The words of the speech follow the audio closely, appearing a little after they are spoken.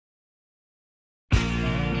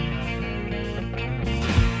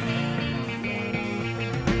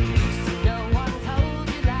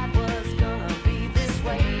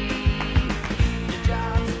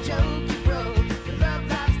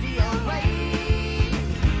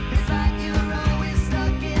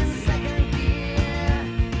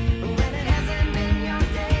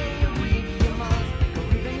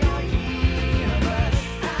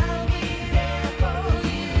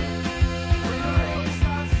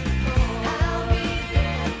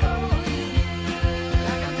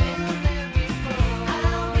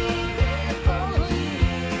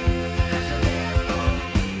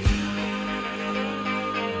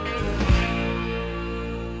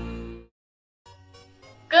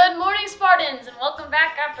Good morning, Spartans, and welcome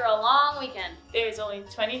back after a long weekend. There's only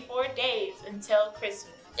 24 days until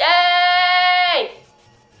Christmas. Yay!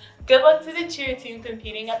 Good luck to the cheer team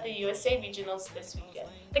competing at the USA Regionals this weekend.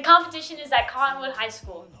 The competition is at Cottonwood High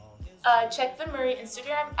School. Check the Murray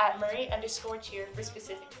Instagram at Murray_cheer for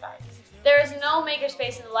specific times. There is no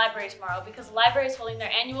makerspace in the library tomorrow because the library is holding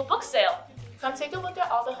their annual book sale. Come take a look at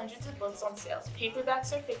all the hundreds of books on sales.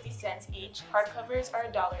 Paperbacks are 50 cents each, hardcovers are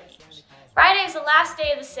 $1 each. Friday is the last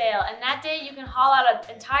day of the sale, and that day you can haul out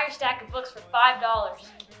an entire stack of books for $5.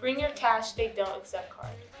 Bring your cash, they don't accept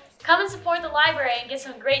card. Come and support the library and get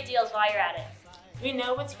some great deals while you're at it. We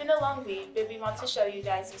know it's been a long week, but we want to show you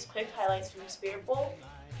guys these quick highlights from Spirit Bowl.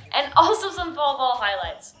 And also some fall ball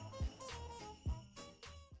highlights.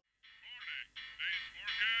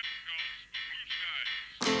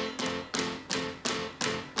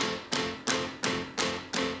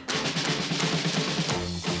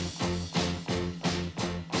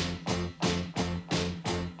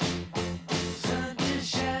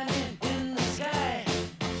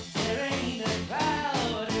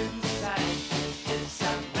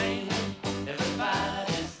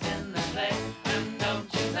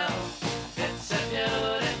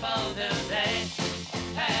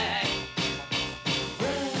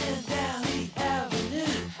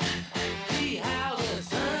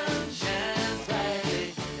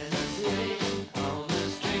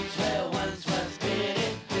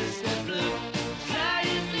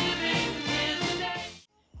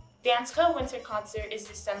 Dance Co. Winter Concert is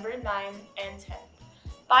December 9 and 10.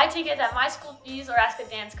 Buy tickets at My School Fees or ask a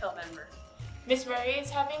Dance Co. member. Miss Murray is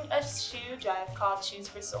having a shoe drive called Shoes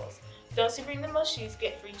for Souls. Those who bring the most shoes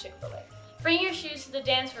get free Chick-fil-A. Bring your shoes to the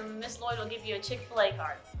dance room and Miss Lloyd will give you a Chick-fil-A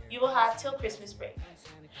card. You will have till Christmas break.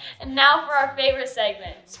 And now for our favorite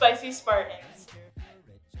segment, Spicy Spartans.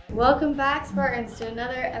 Welcome back, Spartans, to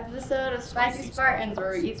another episode of Spicy Spartans,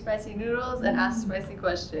 where we eat spicy noodles and ask spicy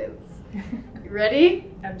questions. You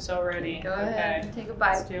ready? I'm so ready. Go ahead, Okay. take a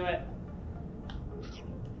bite. Let's do it.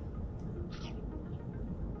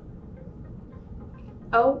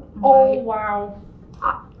 Oh, Oh, my. wow.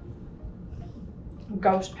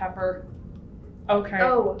 Ghost pepper. Okay.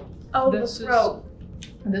 Oh, the This is- throat.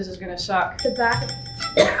 This is gonna suck. The back.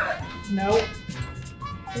 Nope.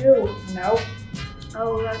 Ew. Nope.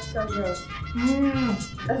 Oh, that's so gross.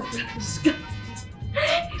 Mm. That's so disgusting.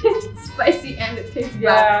 It's spicy and it tastes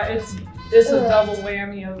Yeah, bad. it's a Ugh. double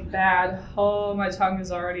whammy of bad. Oh, my tongue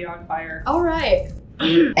is already on fire. All right.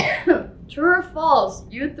 True or false?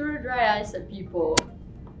 You threw dry ice at people.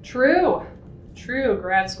 True. True.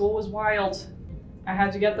 Grad school was wild. I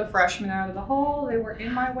had to get the freshmen out of the hall. They were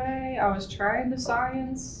in my way. I was trying to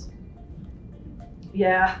science.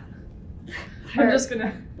 Yeah. I'm just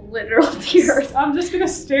gonna Literal tears. I'm just gonna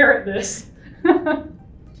stare at this.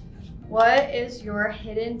 What is your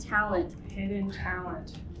hidden talent? Hidden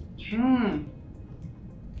talent.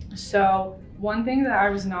 So one thing that I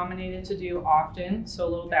was nominated to do often, so a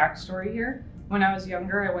little backstory here. When I was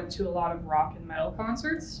younger, I went to a lot of rock and metal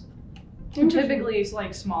concerts. And typically it's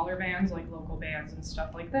like smaller bands, like local bands and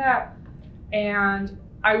stuff like that. And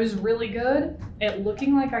I was really good at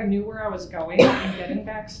looking like I knew where I was going and getting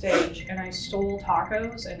backstage, and I stole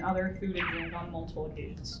tacos and other food and drink on multiple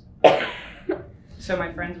occasions. So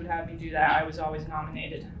my friends would have me do that. I was always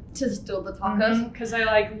nominated. To steal the tacos? Because I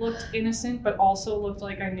like looked innocent, but also looked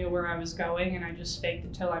like I knew where I was going, and I just faked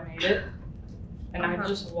it till I made it. And I'd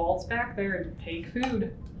just waltz back there and take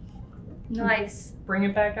food. Nice. Bring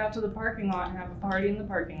it back out to the parking lot and have a party in the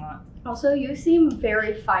parking lot. Also, you seem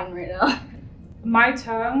very fine right now. My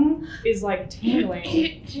tongue is like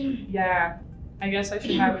tingling. Yeah, I guess I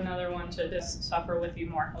should have another one to just suffer with you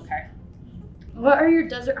more. Okay. What are your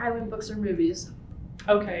desert island books or movies?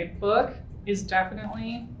 Okay, book is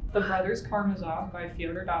definitely The Brothers Karamazov by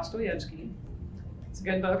Fyodor Dostoevsky. It's a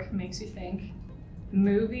good book, makes you think.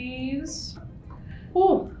 Movies.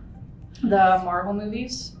 Ooh, the Marvel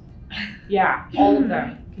movies. Yeah, all of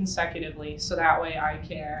them consecutively, so that way I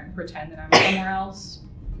can pretend that I'm somewhere else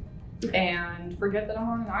and forget that I'm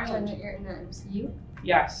on an Pretend island. that you're in the MCU.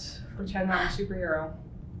 Yes, pretend that I'm a superhero.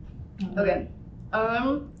 Okay.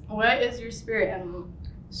 What is your spirit animal?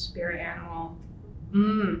 Spirit animal.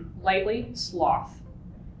 Lightly, sloth.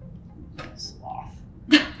 Sloth.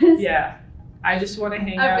 Yeah, I just want to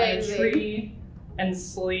hang out in a Amazing. tree and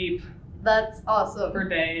sleep That's awesome. for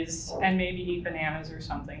days and maybe eat bananas or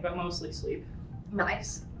something, but mostly sleep.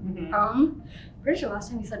 Nice. Mhm. Pretty sure last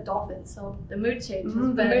time you said dolphins, so the mood change has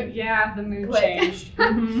The been mood quick. changed.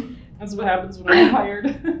 That's what happens when I'm tired.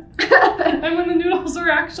 And when the noodles are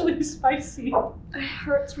actually spicy. It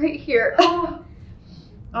hurts right here.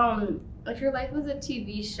 If your life was a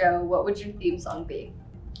TV show, what would your theme song be?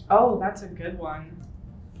 Oh, that's a good one.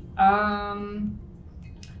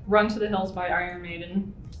 Run to the Hills by Iron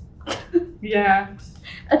Maiden. Yeah.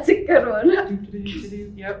 That's a good one.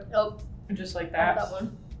 Yep. Nope. Just like Not that. that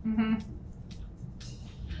one.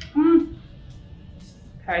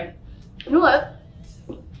 Okay. You know what?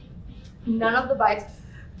 None of the bites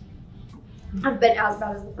have been as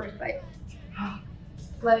bad as the first bite.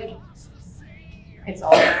 Like, It's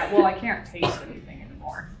all that. Well, I can't taste anything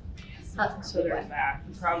anymore. So there's that.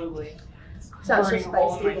 Probably it's not burning so a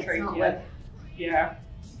hole in spicy, my but it's trachea. not like, Yeah.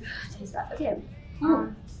 taste that. Okay.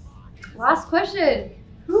 Last question.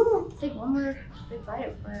 Let's take one more big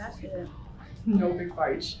bite before I ask you that. No big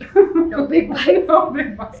bites. No big bites. No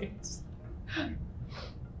big bites.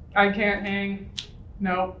 I can't hang.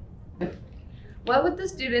 No. What would the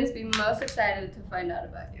students be most excited to find out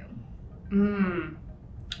about you?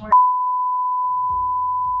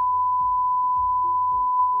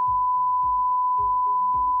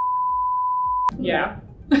 Yeah.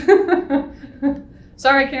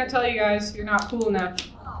 Sorry, I can't tell you guys. You're not cool enough.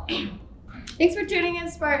 Thanks for tuning in,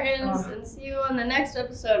 Spartans, and see you on the next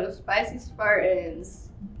episode of Spicy Spartans.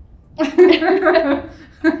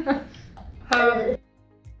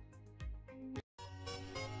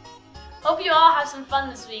 Hope you all have some fun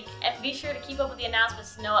this week, and be sure to keep up with the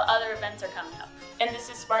announcements to know what other events are coming up. And this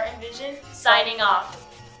is Spartan Vision, Signing off.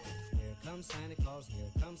 Here comes Santa Claus,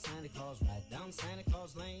 right down Santa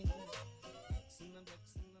Claus Lane.